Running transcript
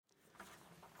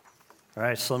All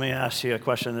right, so let me ask you a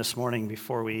question this morning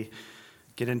before we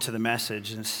get into the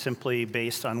message, and it's simply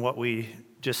based on what we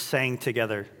just sang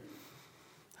together.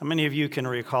 How many of you can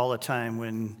recall a time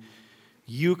when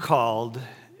you called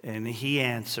and he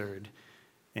answered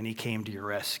and he came to your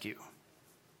rescue?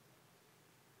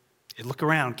 Hey, look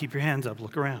around, keep your hands up,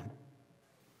 look around.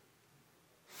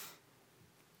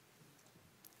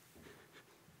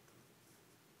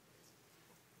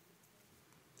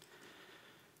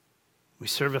 We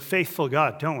serve a faithful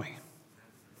God, don't we?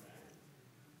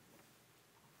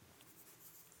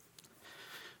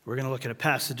 We're going to look at a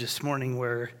passage this morning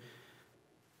where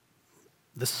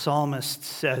the psalmist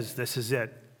says, this is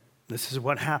it. This is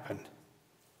what happened.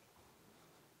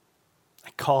 I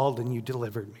called and you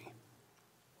delivered me.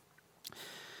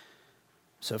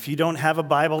 So if you don't have a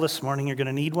Bible this morning, you're going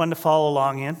to need one to follow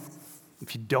along in.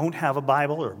 If you don't have a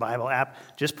Bible or a Bible app,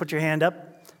 just put your hand up.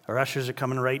 Our ushers are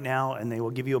coming right now, and they will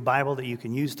give you a Bible that you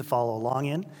can use to follow along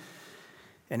in.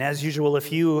 And as usual,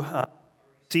 if you are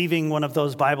receiving one of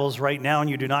those Bibles right now and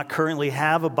you do not currently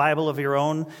have a Bible of your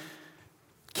own,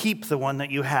 keep the one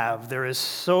that you have. There is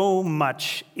so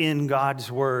much in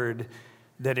God's Word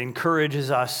that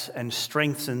encourages us and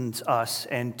strengthens us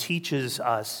and teaches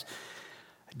us,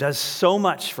 does so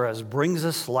much for us, brings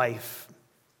us life.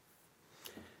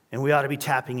 And we ought to be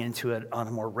tapping into it on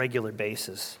a more regular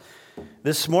basis.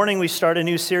 This morning we start a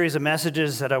new series of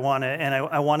messages that I want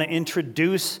to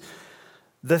introduce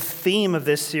the theme of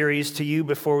this series to you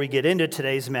before we get into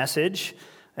today's message.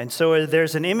 And so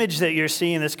there's an image that you're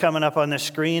seeing that's coming up on the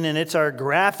screen, and it's our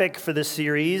graphic for the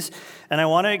series. And I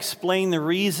want to explain the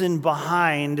reason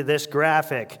behind this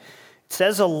graphic. It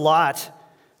says a lot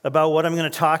about what I'm going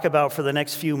to talk about for the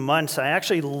next few months. I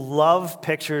actually love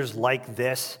pictures like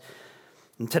this.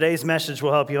 And today's message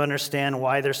will help you understand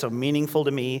why they're so meaningful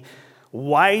to me.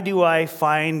 Why do I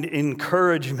find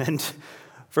encouragement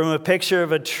from a picture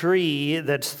of a tree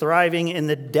that's thriving in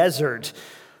the desert,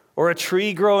 or a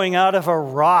tree growing out of a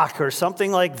rock, or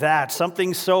something like that,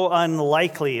 something so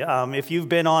unlikely? If you've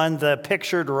been on the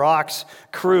Pictured Rocks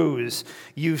cruise,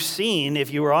 you've seen,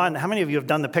 if you were on, how many of you have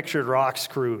done the Pictured Rocks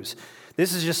cruise?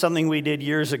 This is just something we did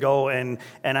years ago, and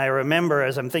I remember,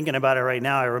 as I'm thinking about it right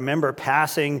now, I remember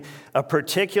passing a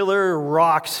particular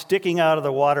rock sticking out of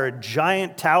the water, a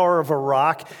giant tower of a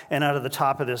rock, and out of the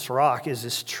top of this rock is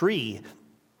this tree.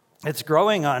 It's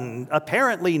growing on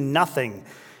apparently nothing.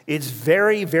 It's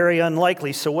very, very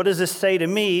unlikely. So what does this say to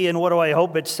me, and what do I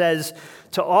hope it says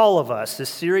to all of us? This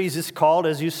series is called,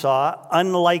 as you saw,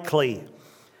 Unlikely.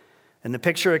 And the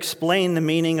picture explained the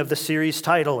meaning of the series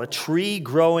title. A tree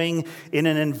growing in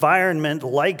an environment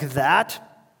like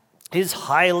that is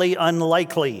highly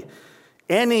unlikely.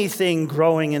 Anything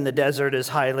growing in the desert is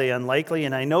highly unlikely,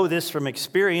 and I know this from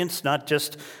experience, not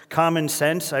just common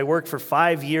sense. I worked for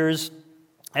 5 years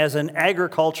as an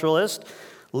agriculturalist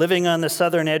living on the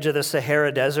southern edge of the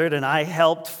Sahara Desert, and I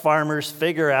helped farmers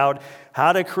figure out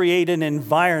how to create an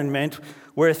environment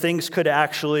where things could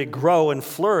actually grow and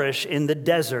flourish in the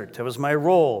desert. That was my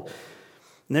role.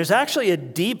 And there's actually a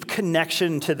deep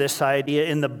connection to this idea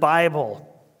in the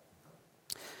Bible.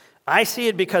 I see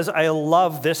it because I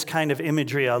love this kind of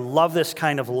imagery. I love this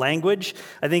kind of language.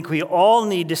 I think we all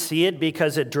need to see it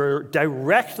because it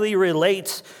directly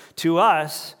relates to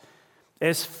us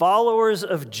as followers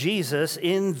of Jesus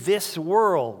in this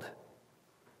world.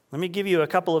 Let me give you a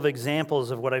couple of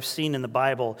examples of what I've seen in the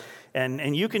Bible.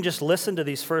 And you can just listen to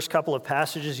these first couple of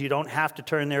passages. You don't have to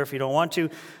turn there if you don't want to.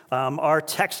 Our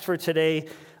text for today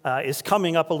is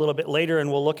coming up a little bit later,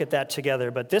 and we'll look at that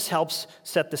together. But this helps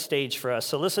set the stage for us.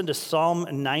 So listen to Psalm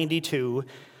 92,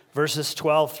 verses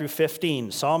 12 through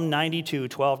 15. Psalm 92,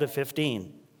 12 to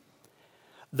 15.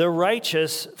 The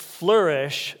righteous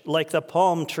flourish like the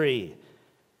palm tree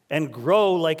and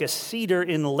grow like a cedar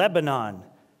in Lebanon.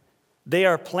 They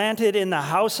are planted in the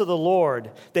house of the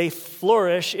Lord. They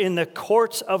flourish in the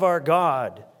courts of our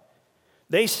God.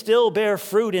 They still bear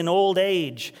fruit in old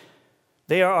age.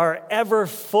 They are ever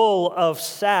full of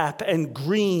sap and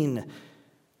green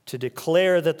to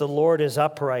declare that the Lord is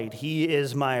upright. He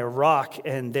is my rock,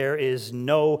 and there is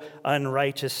no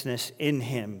unrighteousness in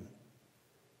him.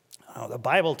 Oh, the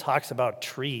Bible talks about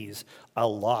trees a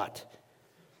lot.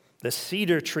 The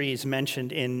cedar tree is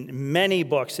mentioned in many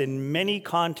books, in many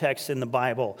contexts in the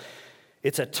Bible.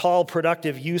 It's a tall,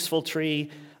 productive, useful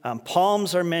tree.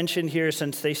 Palms are mentioned here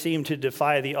since they seem to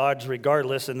defy the odds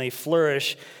regardless, and they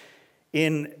flourish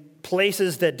in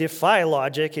places that defy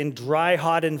logic, in dry,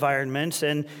 hot environments.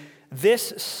 And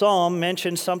this psalm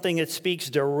mentions something that speaks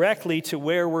directly to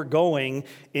where we're going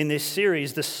in this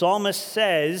series. The psalmist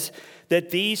says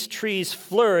that these trees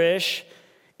flourish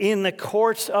in the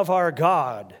courts of our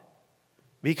God.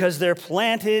 because they're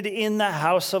planted in the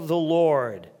house of the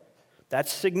Lord.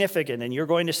 That's significant, and you're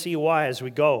going to see why as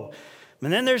we go.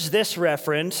 And then there's this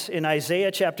reference in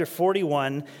Isaiah chapter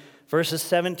 41, verses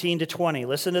 17 to 20.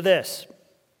 Listen to this.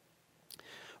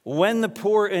 When the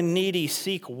poor and needy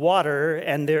seek water,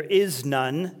 and there is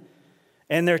none,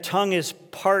 and their tongue is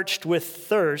parched with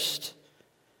thirst,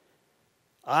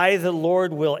 I, the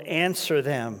Lord, will answer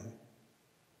them.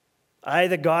 I,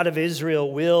 the God of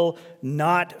Israel, will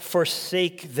not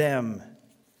forsake them.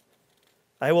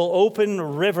 I will open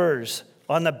rivers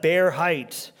on the bare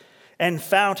heights and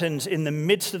fountains in the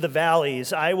midst of the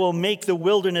valleys. I will make the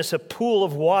wilderness a pool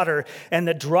of water and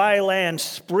the dry land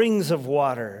springs of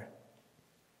water.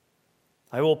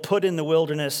 I will put in the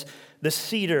wilderness the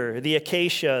cedar, the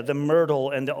acacia, the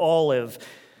myrtle, and the olive.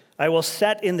 I will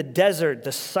set in the desert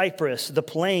the cypress, the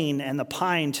plane, and the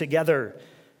pine together,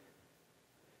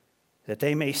 that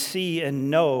they may see and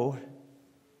know,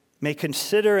 may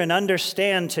consider and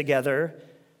understand together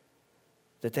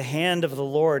that the hand of the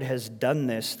Lord has done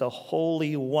this. The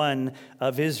Holy One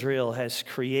of Israel has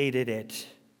created it.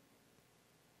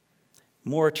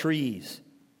 More trees.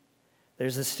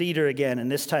 There's the cedar again,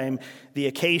 and this time the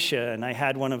acacia, and I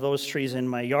had one of those trees in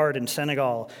my yard in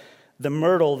Senegal. The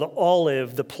myrtle, the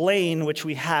olive, the plane, which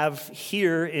we have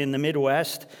here in the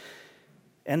Midwest,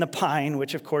 and the pine,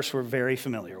 which of course we're very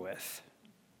familiar with.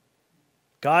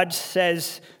 God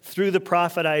says through the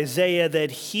prophet Isaiah that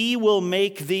he will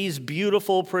make these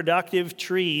beautiful, productive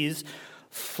trees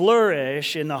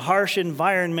flourish in the harsh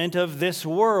environment of this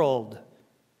world.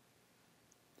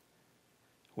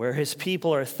 Where his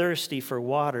people are thirsty for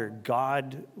water,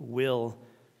 God will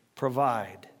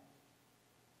provide.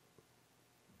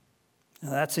 Now,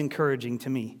 that's encouraging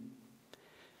to me.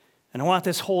 And I want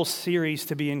this whole series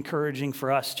to be encouraging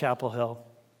for us, Chapel Hill.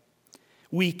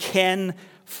 We can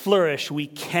flourish. We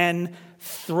can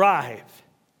thrive,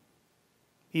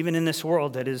 even in this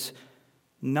world that is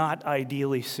not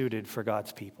ideally suited for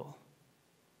God's people.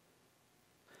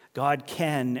 God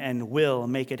can and will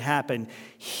make it happen.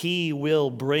 He will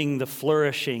bring the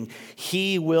flourishing.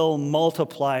 He will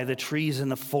multiply the trees in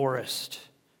the forest.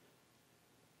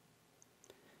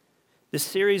 This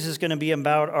series is going to be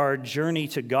about our journey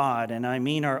to God, and I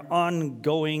mean our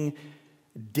ongoing,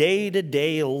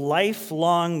 day-to-day,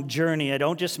 lifelong journey. I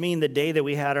don't just mean the day that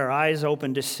we had our eyes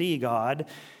open to see God.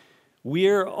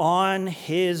 We're on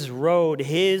his road,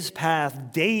 his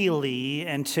path daily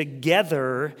and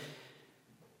together.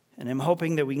 And I'm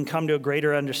hoping that we can come to a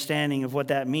greater understanding of what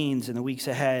that means in the weeks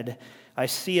ahead. I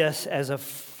see us as a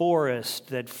forest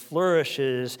that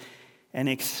flourishes and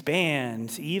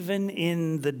expands even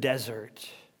in the desert.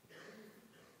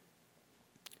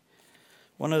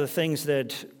 One of the things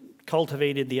that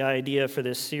cultivated the idea for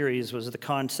this series was the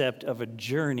concept of a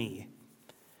journey.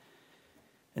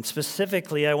 And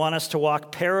specifically, I want us to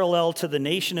walk parallel to the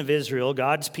nation of Israel,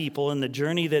 God's people, in the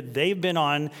journey that they've been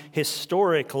on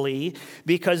historically,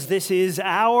 because this is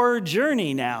our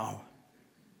journey now.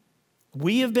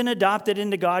 We have been adopted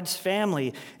into God's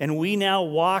family, and we now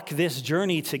walk this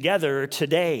journey together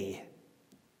today.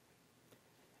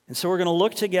 And so we're going to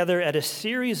look together at a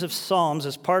series of psalms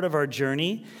as part of our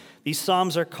journey. These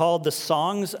psalms are called the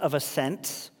Songs of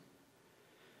Ascent.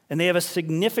 And they have a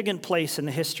significant place in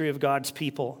the history of God's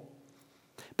people.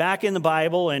 Back in the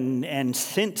Bible and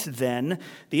since then,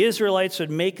 the Israelites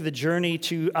would make the journey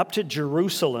up to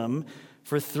Jerusalem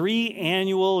for 3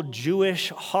 annual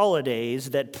Jewish holidays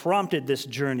that prompted this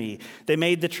journey. They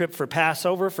made the trip for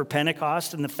Passover, for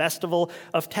Pentecost, and the Festival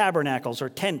of Tabernacles, or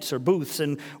tents, or booths.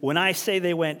 And when I say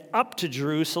they went up to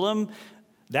Jerusalem,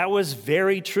 that was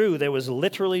very true. That was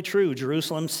literally true.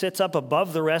 Jerusalem sits up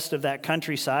above the rest of that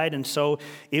countryside, and so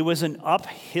it was an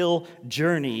uphill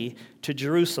journey to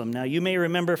Jerusalem. Now, you may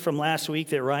remember from last week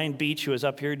that Ryan Beach, who was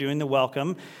up here doing the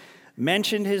welcome,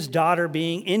 mentioned his daughter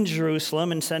being in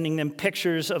Jerusalem and sending them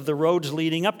pictures of the roads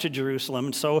leading up to Jerusalem.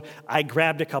 And so I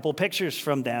grabbed a couple pictures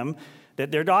from them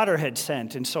that their daughter had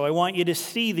sent. And so I want you to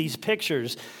see these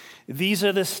pictures. These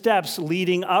are the steps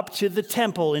leading up to the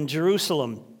temple in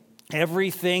Jerusalem.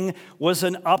 Everything was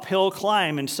an uphill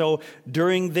climb, and so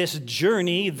during this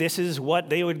journey, this is what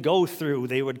they would go through.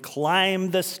 They would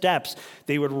climb the steps.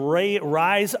 They would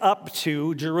rise up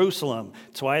to Jerusalem.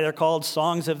 That's why they're called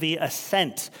Songs of the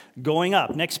Ascent, going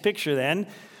up. Next picture then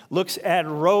looks at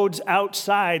roads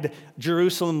outside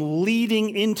Jerusalem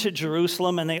leading into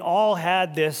Jerusalem, and they all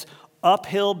had this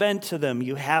uphill bent to them.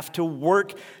 You have to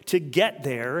work to get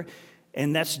there.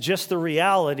 And that's just the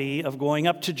reality of going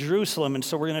up to Jerusalem. And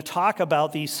so we're going to talk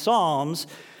about these psalms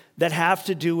that have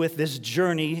to do with this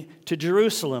journey to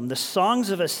Jerusalem. The Songs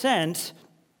of Ascent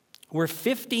were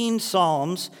 15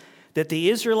 psalms that the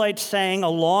Israelites sang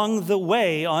along the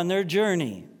way on their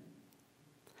journey.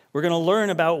 We're going to learn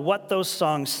about what those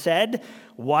songs said,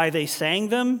 why they sang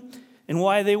them, and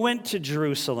why they went to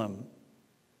Jerusalem.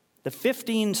 The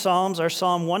 15 Psalms are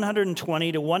Psalm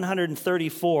 120 to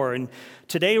 134, and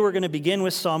today we're going to begin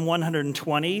with Psalm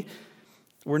 120.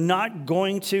 We're not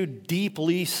going to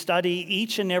deeply study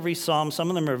each and every psalm. Some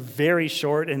of them are very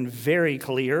short and very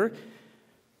clear,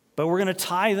 but we're going to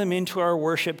tie them into our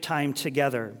worship time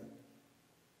together.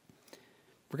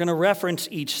 We're going to reference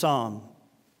each psalm.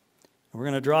 We're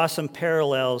going to draw some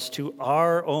parallels to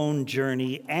our own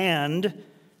journey and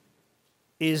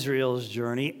Israel's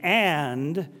journey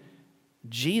and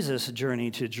Jesus'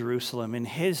 journey to Jerusalem in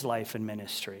his life and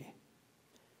ministry.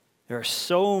 There are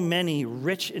so many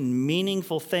rich and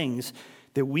meaningful things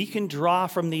that we can draw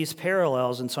from these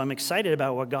parallels, and so I'm excited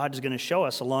about what God is going to show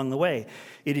us along the way.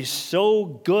 It is so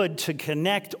good to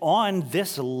connect on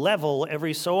this level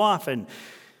every so often.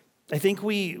 I think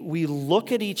we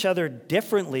look at each other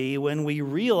differently when we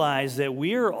realize that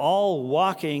we're all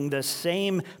walking the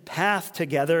same path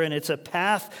together, and it's a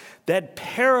path that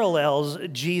parallels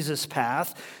Jesus'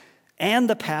 path and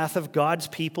the path of God's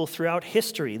people throughout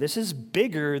history. This is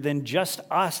bigger than just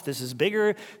us. This is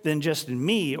bigger than just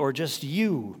me or just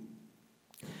you.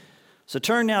 So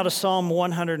turn now to Psalm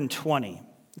 120.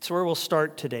 That's where we'll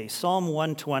start today, Psalm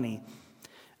 120.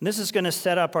 And this is going to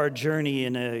set up our journey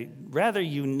in a rather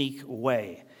unique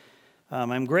way.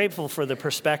 I'm grateful for the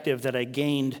perspective that I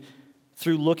gained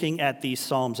through looking at these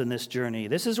Psalms in this journey.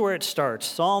 This is where it starts,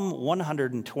 Psalm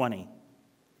 120.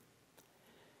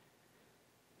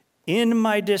 In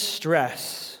my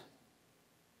distress,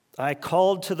 I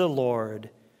called to the Lord,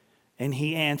 and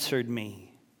he answered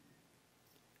me.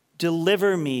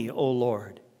 Deliver me, O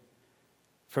Lord,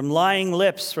 from lying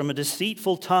lips, from a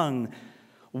deceitful tongue.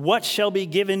 What shall be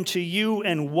given to you,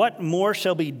 and what more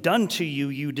shall be done to you,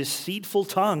 you deceitful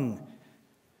tongue?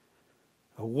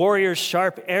 A warrior's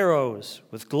sharp arrows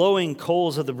with glowing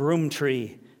coals of the broom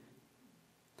tree.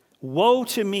 Woe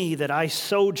to me that I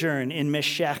sojourn in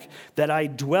Meshech, that I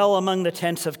dwell among the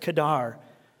tents of Kedar.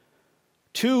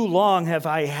 Too long have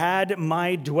I had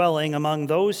my dwelling among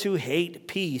those who hate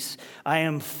peace. I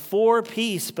am for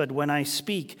peace, but when I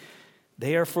speak,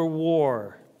 they are for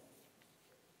war.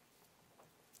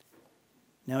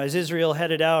 Now, as Israel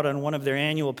headed out on one of their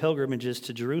annual pilgrimages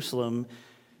to Jerusalem,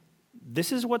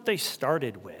 this is what they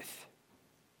started with.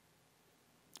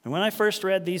 And when I first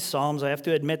read these Psalms, I have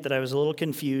to admit that I was a little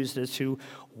confused as to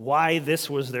why this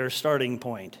was their starting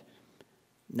point.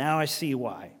 Now I see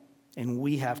why, and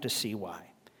we have to see why.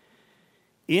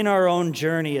 In our own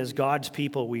journey as God's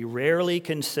people, we rarely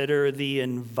consider the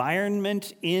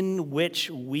environment in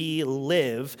which we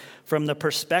live from the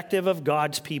perspective of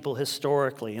God's people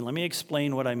historically. And let me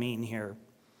explain what I mean here.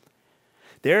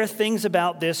 There are things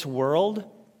about this world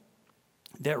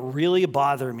that really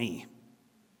bother me.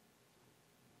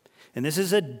 And this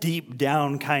is a deep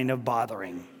down kind of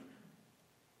bothering.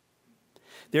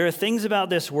 There are things about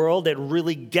this world that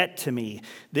really get to me.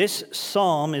 This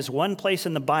psalm is one place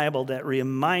in the Bible that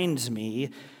reminds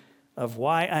me of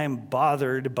why I'm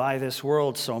bothered by this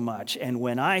world so much. And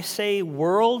when I say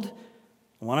world,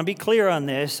 I want to be clear on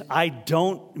this, I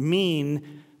don't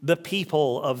mean the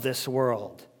people of this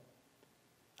world.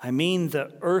 I mean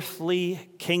the earthly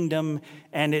kingdom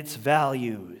and its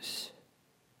values.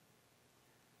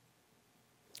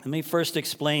 Let me first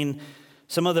explain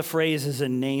some of the phrases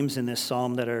and names in this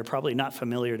psalm that are probably not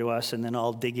familiar to us, and then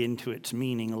I'll dig into its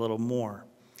meaning a little more.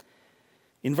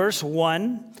 In verse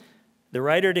 1, the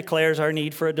writer declares our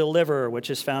need for a deliverer, which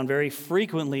is found very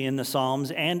frequently in the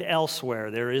Psalms and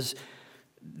elsewhere. There's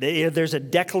a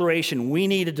declaration, we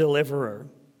need a deliverer.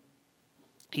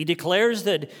 He declares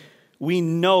that we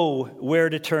know where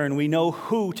to turn, we know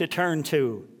who to turn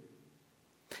to.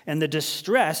 And the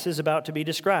distress is about to be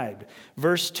described.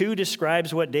 Verse 2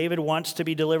 describes what David wants to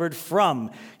be delivered from.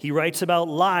 He writes about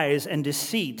lies and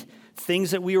deceit,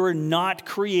 things that we were not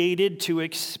created to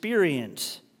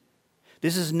experience.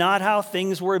 This is not how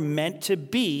things were meant to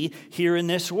be here in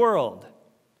this world.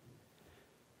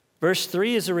 Verse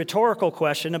 3 is a rhetorical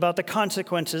question about the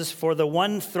consequences for the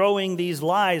one throwing these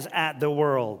lies at the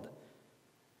world.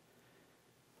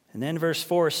 And then verse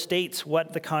 4 states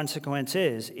what the consequence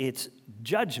is. It's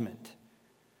judgment.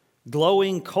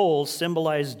 Glowing coals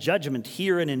symbolize judgment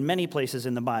here and in many places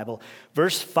in the Bible.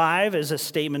 Verse 5 is a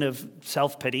statement of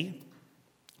self-pity.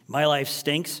 My life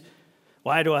stinks.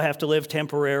 Why do I have to live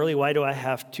temporarily? Why do I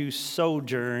have to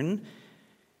sojourn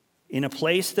in a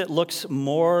place that looks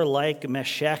more like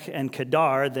Meshech and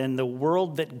Kedar than the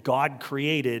world that God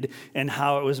created and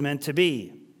how it was meant to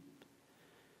be?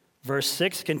 Verse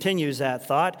 6 continues that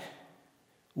thought.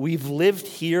 We've lived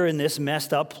here in this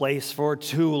messed up place for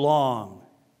too long.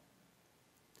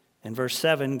 And verse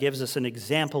 7 gives us an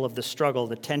example of the struggle,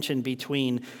 the tension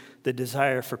between the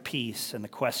desire for peace and the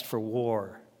quest for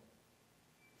war.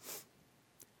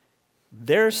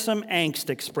 There's some angst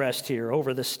expressed here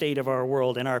over the state of our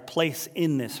world and our place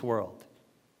in this world.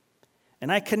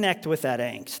 And I connect with that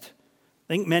angst. I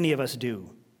think many of us do.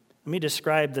 Let me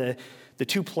describe the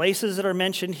two places that are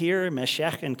mentioned here,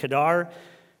 Meshech and Kedar,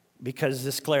 because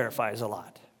this clarifies a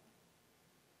lot.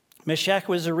 Meshech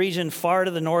was a region far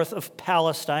to the north of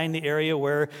Palestine, the area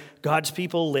where God's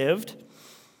people lived.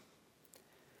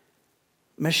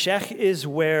 Meshech is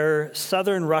where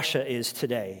southern Russia is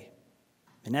today.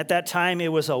 And at that time,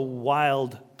 it was a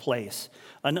wild place,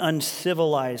 an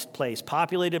uncivilized place,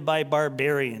 populated by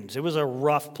barbarians. It was a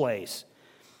rough place.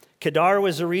 Kedar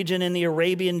was a region in the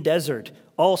Arabian desert,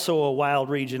 also a wild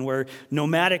region where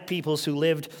nomadic peoples who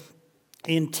lived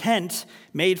in tents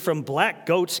made from black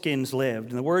goat skins lived.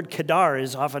 And the word Kedar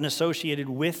is often associated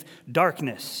with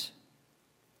darkness.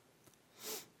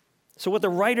 So what the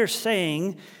writer's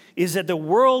saying is that the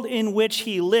world in which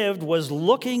he lived was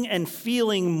looking and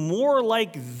feeling more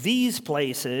like these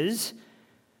places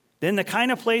than the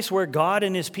kind of place where God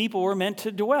and his people were meant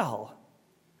to dwell.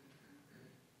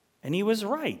 And he was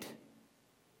right.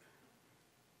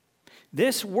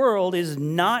 This world is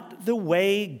not the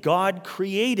way God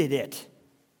created it.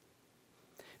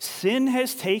 Sin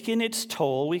has taken its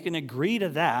toll. We can agree to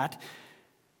that.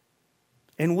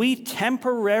 And we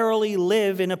temporarily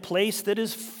live in a place that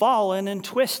is fallen and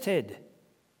twisted.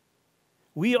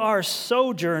 We are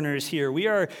sojourners here. We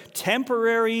are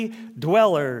temporary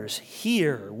dwellers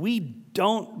here. We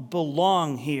don't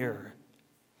belong here.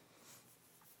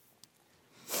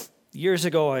 Years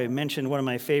ago, I mentioned one of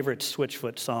my favorite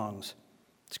Switchfoot songs.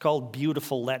 It's called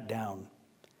Beautiful Letdown.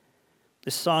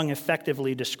 This song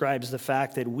effectively describes the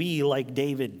fact that we, like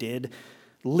David did,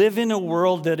 live in a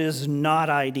world that is not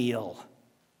ideal.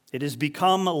 It has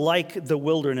become like the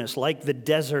wilderness, like the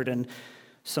desert, and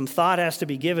some thought has to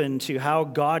be given to how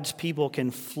God's people can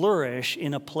flourish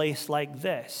in a place like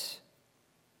this.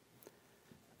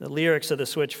 The lyrics of the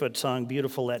Switchfoot song,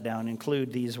 Beautiful Letdown,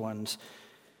 include these ones.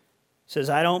 It says,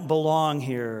 I don't belong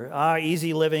here.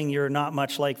 Easy living, you're not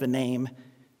much like the name.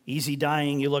 Easy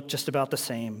dying, you look just about the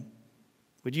same.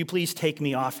 Would you please take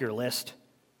me off your list?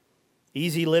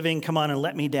 Easy living, come on and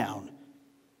let me down.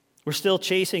 We're still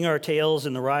chasing our tails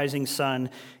in the rising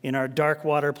sun, in our dark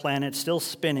water planet, still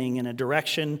spinning in a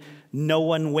direction no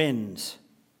one wins.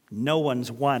 No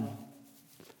one's won.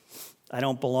 I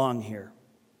don't belong here.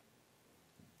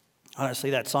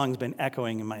 Honestly, that song's been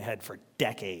echoing in my head for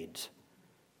decades.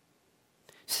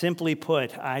 Simply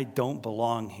put, I don't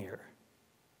belong here.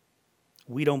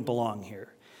 We don't belong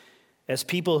here. As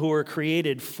people who are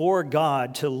created for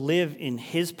God to live in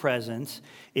his presence,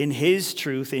 in his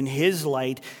truth, in his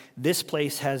light, this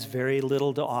place has very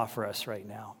little to offer us right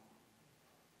now.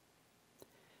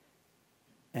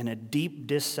 And a deep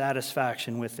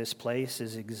dissatisfaction with this place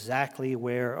is exactly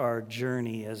where our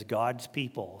journey as God's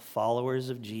people, followers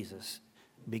of Jesus,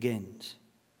 begins.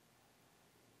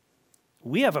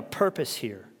 We have a purpose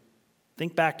here.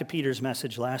 Think back to Peter's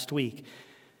message last week.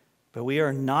 But we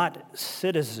are not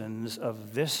citizens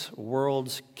of this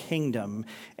world's kingdom,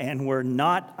 and we're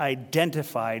not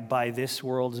identified by this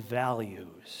world's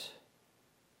values.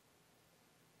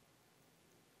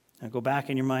 Now go back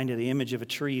in your mind to the image of a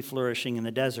tree flourishing in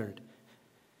the desert.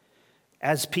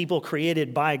 As people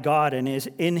created by God and is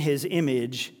in his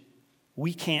image,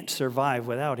 we can't survive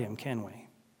without him, can we?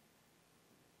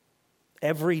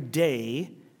 Every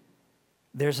day,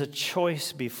 there's a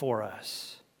choice before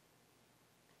us.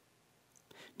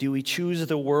 Do we choose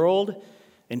the world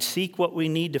and seek what we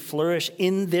need to flourish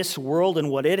in this world and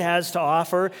what it has to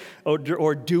offer,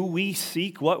 or do we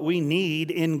seek what we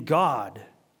need in God?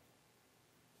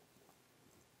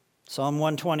 Psalm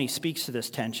 120 speaks to this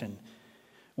tension.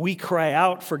 We cry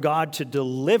out for God to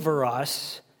deliver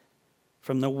us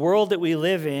from the world that we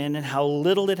live in and how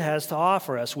little it has to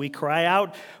offer us. We cry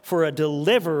out for a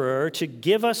deliverer to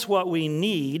give us what we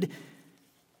need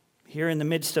here in the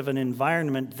midst of an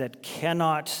environment that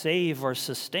cannot save or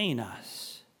sustain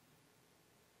us.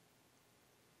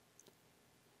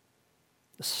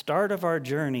 The start of our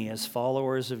journey as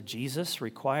followers of Jesus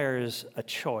requires a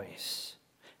choice.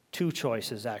 Two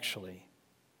choices, actually.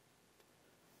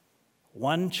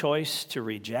 One choice to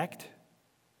reject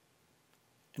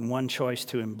and one choice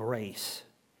to embrace.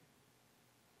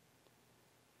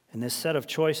 And this set of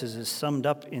choices is summed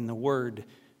up in the word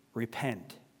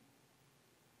repent.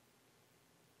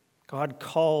 God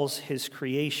calls his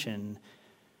creation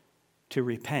to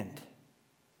repent.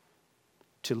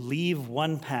 to leave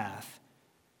one path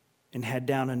and head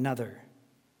down another.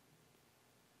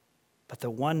 But the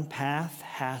one path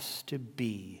has to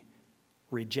be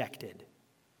rejected.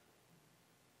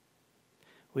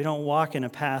 We don't walk in a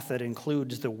path that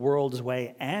includes the world's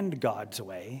way and God's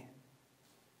way.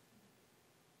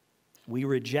 We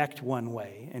reject one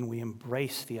way and we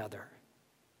embrace the other.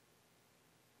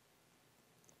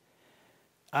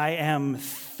 I am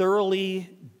thoroughly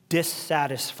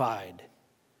dissatisfied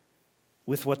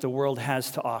with what the world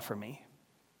has to offer me.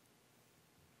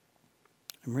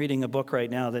 I'm reading a book right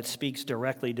now that speaks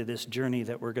directly to this journey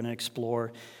that we're going to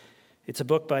explore. It's a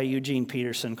book by Eugene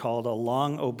Peterson called A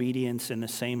Long Obedience in the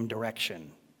Same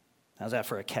Direction. How's that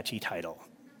for a catchy title?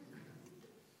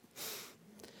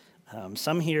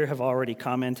 Some here have already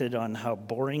commented on how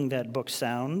boring that book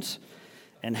sounds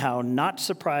and how not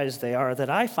surprised they are that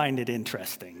I find it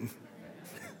interesting.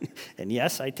 And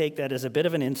yes, I take that as a bit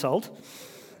of an insult.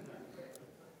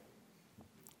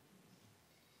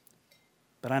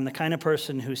 But I'm the kind of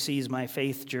person who sees my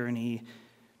faith journey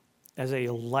as a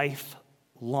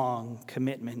lifelong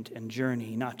commitment and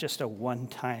journey, not just a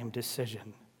one-time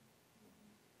decision.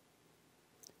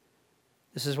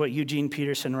 This is what Eugene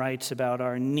Peterson writes about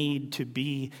our need to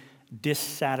be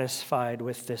dissatisfied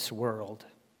with this world.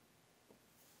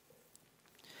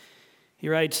 He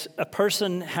writes, a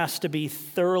person has to be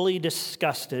thoroughly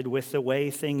disgusted with the way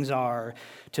things are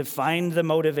to find the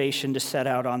motivation to set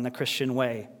out on the Christian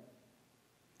way.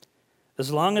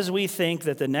 As long as we think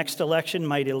that the next election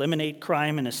might eliminate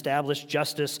crime and establish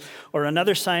justice, or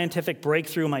another scientific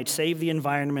breakthrough might save the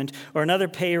environment, or another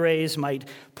pay raise might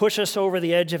push us over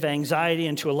the edge of anxiety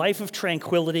into a life of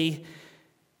tranquility,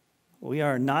 we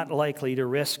are not likely to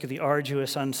risk the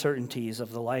arduous uncertainties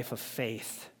of the life of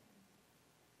faith.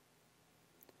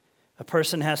 A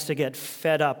person has to get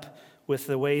fed up with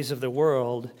the ways of the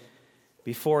world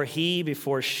before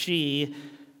she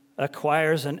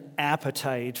acquires an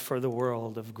appetite for the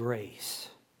world of grace.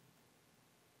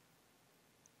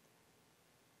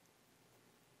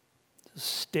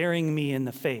 Staring me in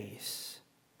the face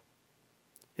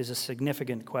is a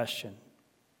significant question.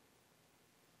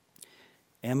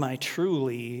 Am I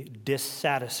truly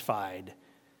dissatisfied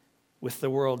with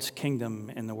the world's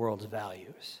kingdom and the world's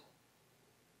values?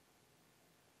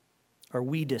 Are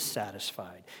we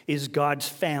dissatisfied? Is God's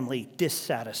family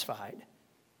dissatisfied?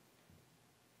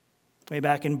 Way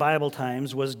back in Bible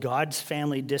times, was God's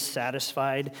family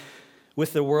dissatisfied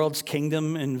with the world's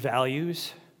kingdom and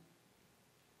values?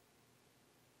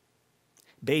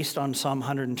 Based on Psalm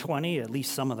 120, at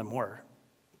least some of them were.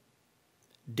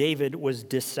 David was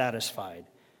dissatisfied.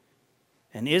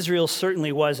 And Israel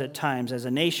certainly was at times. As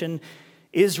a nation,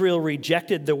 Israel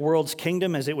rejected the world's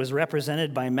kingdom as it was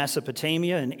represented by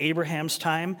Mesopotamia in Abraham's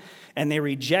time, and they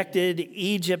rejected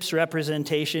Egypt's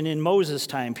representation in Moses'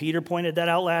 time. Peter pointed that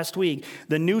out last week.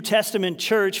 The New Testament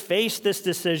church faced this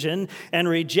decision and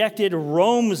rejected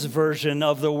Rome's version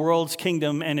of the world's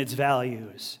kingdom and its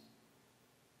values.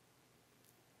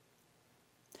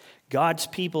 God's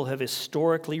people have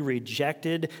historically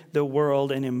rejected the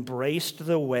world and embraced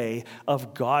the way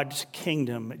of God's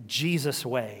kingdom, Jesus'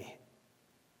 way.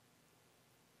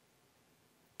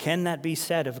 Can that be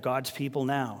said of God's people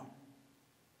now?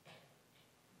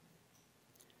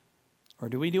 Or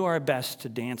do we do our best to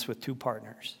dance with two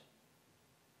partners?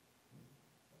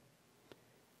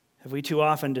 Have we too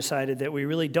often decided that we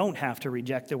really don't have to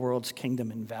reject the world's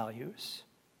kingdom and values?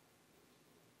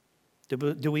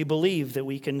 Do we believe that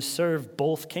we can serve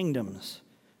both kingdoms,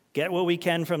 get what we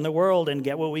can from the world and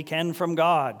get what we can from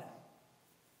God?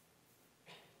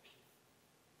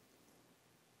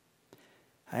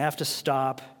 I have to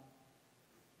stop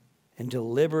and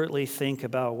deliberately think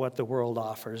about what the world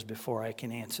offers before I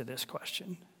can answer this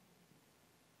question.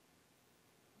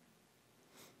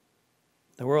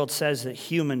 The world says that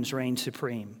humans reign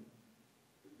supreme.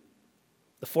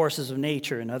 The forces of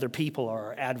nature and other people are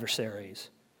our adversaries.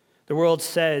 The world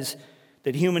says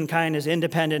that humankind is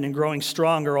independent and growing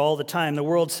stronger all the time. The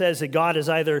world says that God is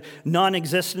either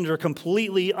non-existent or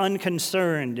completely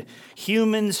unconcerned.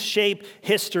 Humans shape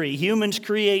history. Humans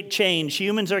create change.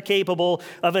 Humans are capable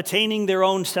of attaining their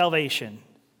own salvation.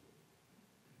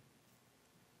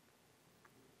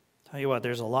 Tell you what,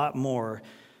 there's a lot more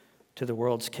to the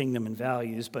world's kingdom and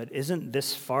values, but isn't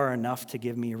this far enough to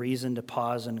give me reason to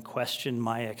pause and question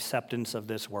my acceptance of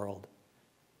this world?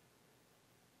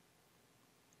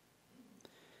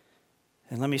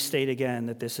 And let me state again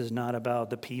that this is not about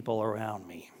the people around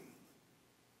me.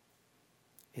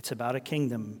 It's about a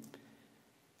kingdom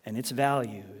and its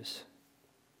values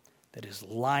that is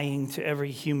lying to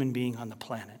every human being on the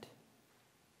planet.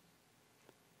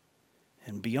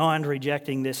 And beyond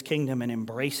rejecting this kingdom and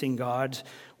embracing God's,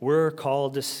 we're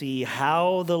called to see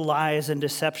how the lies and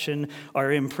deception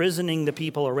are imprisoning the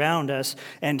people around us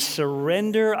and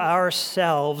surrender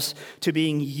ourselves to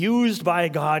being used by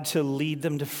God to lead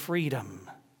them to freedom.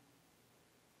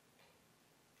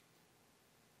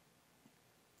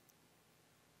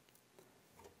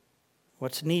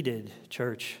 What's needed,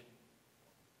 church,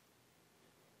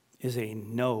 is a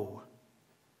no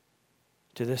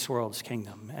to this world's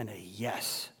kingdom and a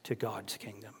yes to God's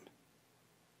kingdom.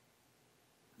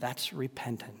 That's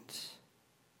repentance.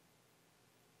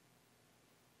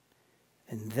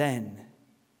 And then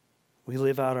we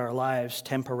live out our lives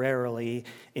temporarily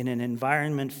in an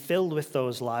environment filled with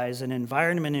those lies, an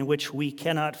environment in which we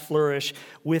cannot flourish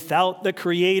without the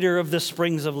creator of the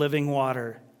springs of living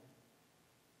water.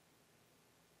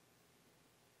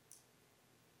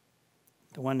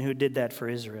 The one who did that for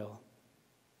Israel.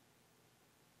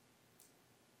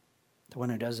 The one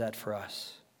who does that for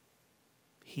us.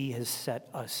 He has set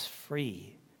us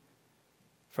free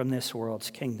from this world's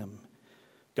kingdom.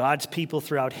 God's people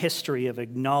throughout history have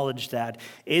acknowledged that.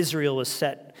 Israel was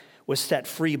set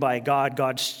free by God.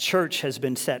 God's church has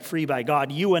been set free by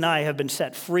God. You and I have been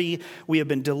set free. We have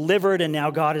been delivered, and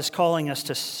now God is calling us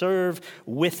to serve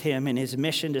with him in his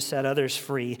mission to set others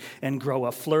free and grow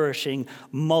a flourishing,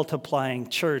 multiplying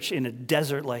church in a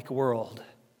desert-like world.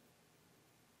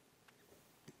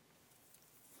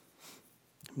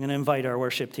 I'm going to invite our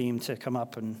worship team to come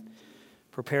up and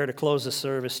prepare to close the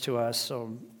service to us.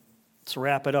 So let's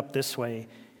wrap it up this way.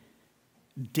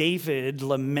 David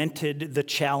lamented the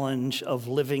challenge of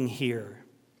living here,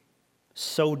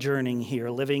 sojourning here,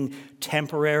 living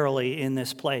temporarily in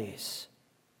this place.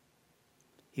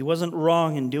 He wasn't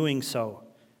wrong in doing so.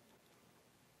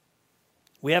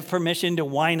 We have permission to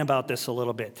whine about this a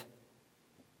little bit.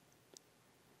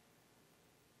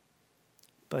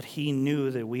 But he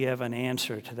knew that we have an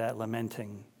answer to that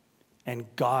lamenting, and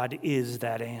God is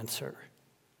that answer.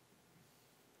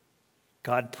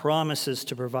 God promises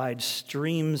to provide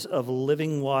streams of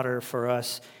living water for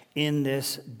us in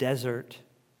this desert,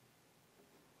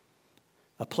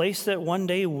 a place that one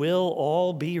day will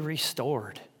all be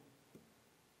restored.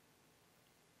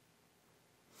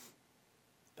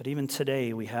 But even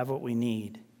today, we have what we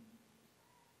need.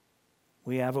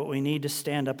 We have what we need to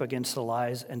stand up against the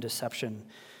lies and deception.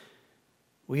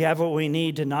 We have what we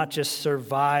need to not just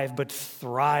survive, but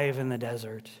thrive in the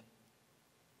desert.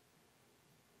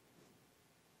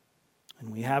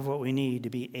 And we have what we need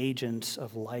to be agents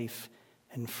of life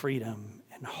and freedom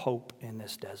and hope in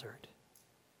this desert.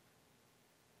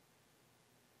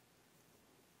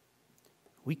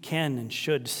 We can and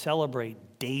should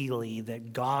celebrate daily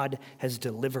that God has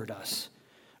delivered us.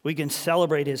 We can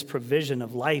celebrate his provision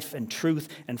of life and truth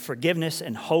and forgiveness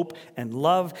and hope and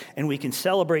love. And we can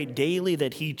celebrate daily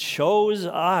that he chose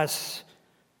us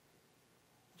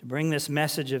to bring this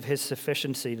message of his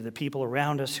sufficiency to the people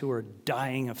around us who are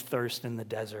dying of thirst in the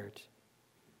desert.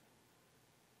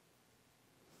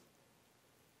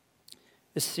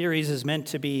 This series is meant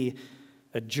to be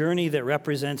a journey that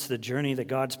represents the journey that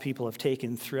God's people have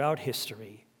taken throughout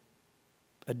history.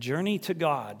 A journey to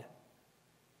God.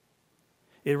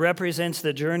 It represents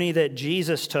the journey that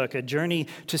Jesus took, a journey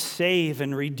to save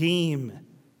and redeem.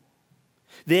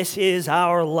 This is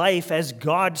our life as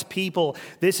God's people.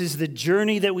 This is the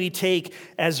journey that we take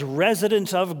as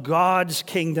residents of God's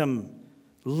kingdom,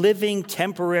 living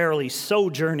temporarily,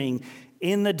 sojourning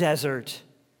in the desert,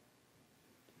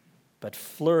 but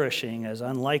flourishing, as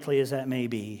unlikely as that may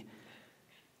be,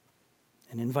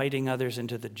 and inviting others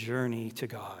into the journey to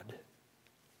God.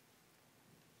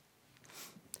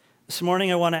 This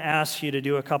morning, I want to ask you to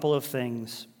do a couple of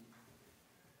things.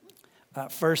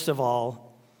 First of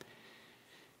all,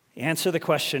 answer the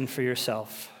question for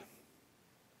yourself.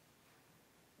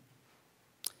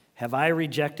 Have I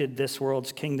rejected this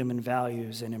world's kingdom and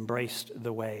values and embraced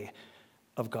the way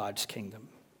of God's kingdom?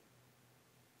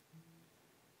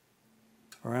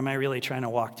 Or am I really trying to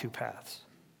walk two paths?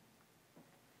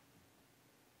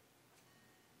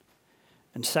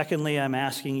 And secondly, I'm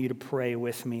asking you to pray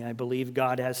with me. I believe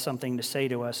God has something to say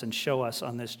to us and show us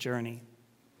on this journey.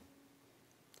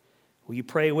 Will you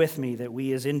pray with me that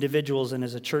we as individuals and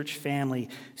as a church family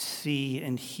see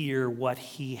and hear what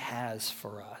he has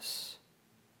for us?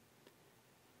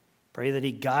 Pray that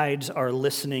he guides our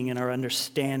listening and our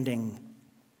understanding.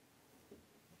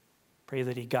 Pray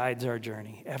that he guides our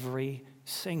journey, every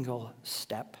single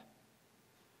step.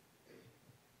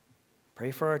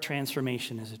 Pray for our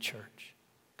transformation as a church.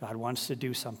 God wants to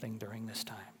do something during this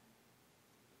time.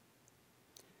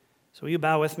 So will you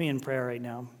bow with me in prayer right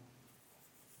now?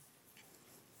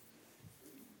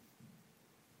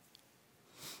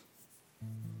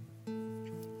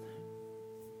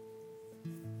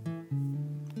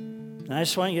 And I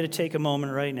just want you to take a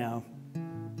moment right now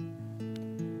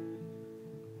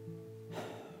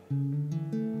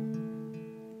and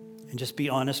just be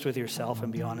honest with yourself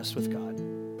and be honest with God.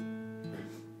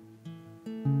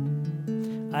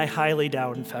 I highly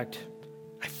doubt, in fact,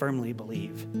 I firmly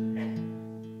believe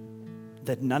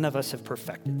that none of us have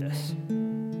perfected this.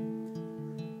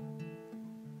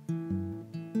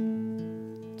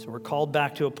 So we're called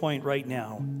back to a point right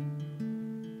now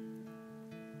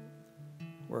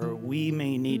where we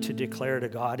may need to declare to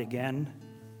God again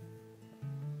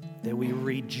that we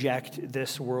reject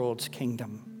this world's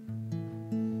kingdom.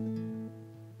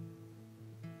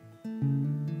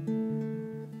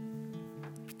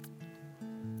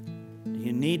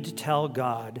 You need to tell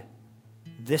God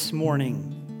this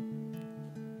morning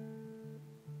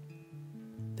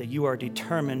that you are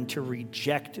determined to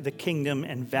reject the kingdom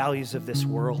and values of this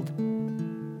world.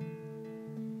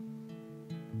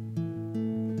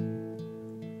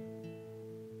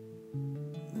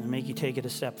 I'll make you take it a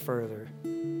step further.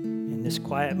 In this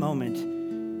quiet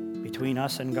moment between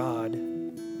us and God,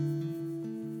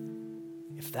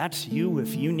 if that's you,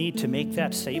 if you need to make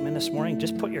that statement this morning,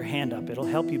 just put your hand up. It'll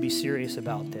help you be serious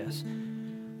about this.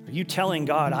 Are you telling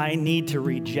God, I need to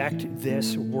reject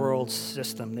this world's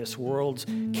system, this world's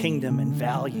kingdom and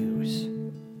values?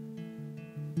 And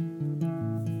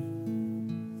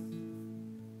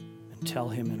tell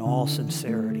him in all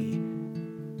sincerity,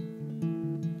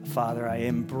 Father, I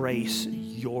embrace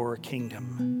your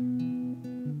kingdom.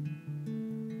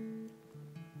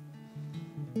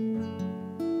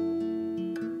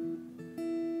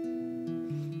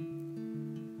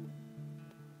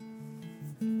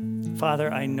 Father,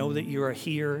 I know that you are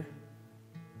here.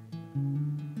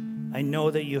 I know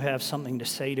that you have something to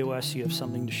say to us. You have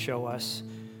something to show us.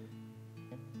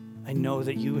 I know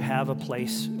that you have a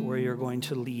place where you're going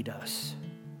to lead us.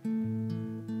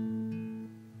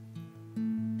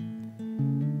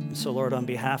 And so, Lord, on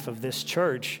behalf of this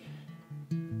church,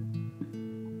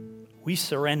 we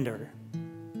surrender.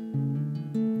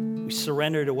 We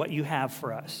surrender to what you have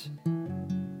for us.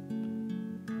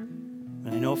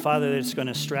 I know, Father, that it's going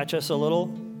to stretch us a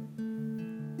little.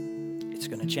 It's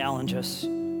going to challenge us.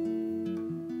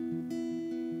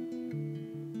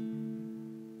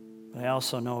 But I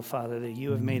also know, Father, that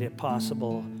you have made it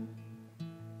possible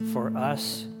for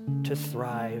us to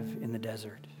thrive in the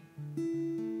desert.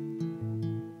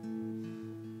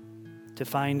 To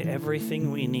find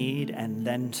everything we need and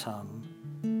then some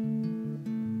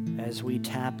as we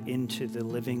tap into the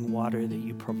living water that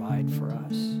you provide for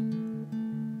us.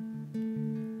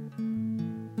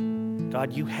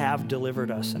 God, you have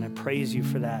delivered us, and I praise you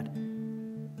for that.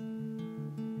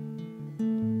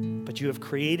 But you have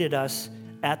created us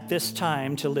at this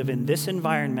time to live in this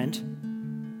environment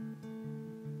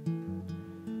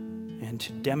and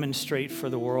to demonstrate for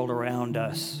the world around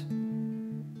us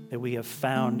that we have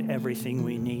found everything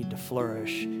we need to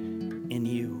flourish in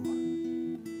you.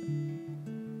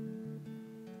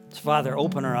 So, Father,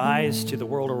 open our eyes to the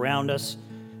world around us.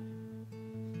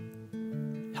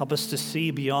 Help us to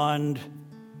see beyond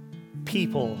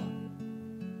people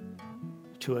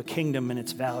to a kingdom and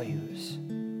its values.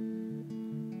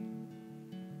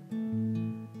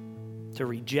 To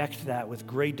reject that with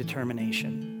great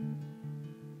determination.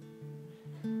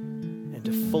 And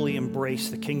to fully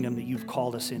embrace the kingdom that you've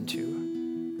called us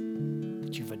into.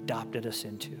 That you've adopted us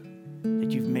into. That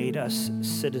you've made us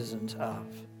citizens of.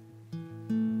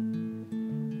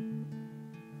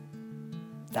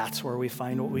 That's where we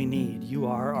find what we need. You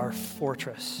are our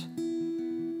fortress.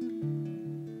 And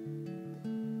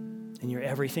you're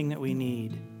everything that we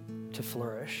need to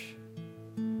flourish.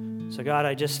 So God,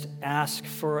 I just ask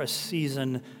for a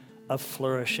season of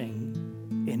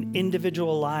flourishing in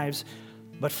individual lives,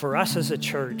 but for us as a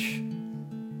church,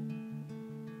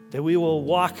 that we will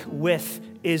walk with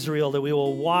Israel, that we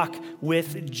will walk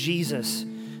with Jesus,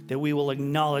 that we will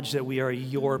acknowledge that we are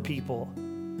your people.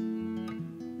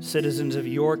 Citizens of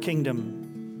your kingdom,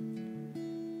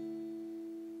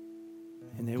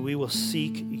 and that we will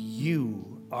seek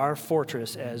you, our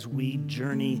fortress, as we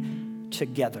journey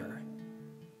together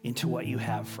into what you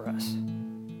have for us.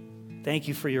 Thank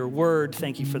you for your word.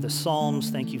 Thank you for the Psalms.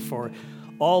 Thank you for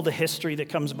all the history that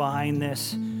comes behind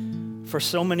this, for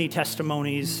so many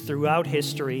testimonies throughout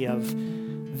history of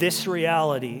this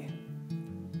reality,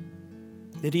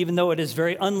 that even though it is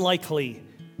very unlikely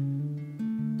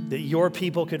that your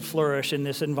people could flourish in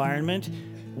this environment,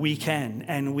 we can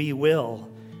and we will,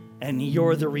 and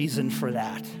you're the reason for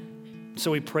that.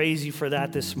 So we praise you for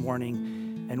that this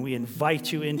morning, and we invite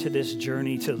you into this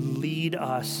journey to lead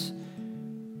us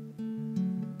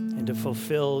and to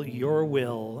fulfill your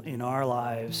will in our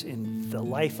lives, in the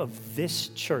life of this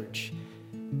church,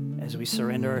 as we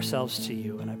surrender ourselves to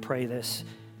you. And I pray this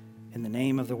in the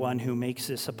name of the one who makes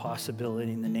this a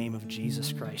possibility, in the name of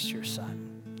Jesus Christ, your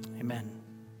Son. Amen.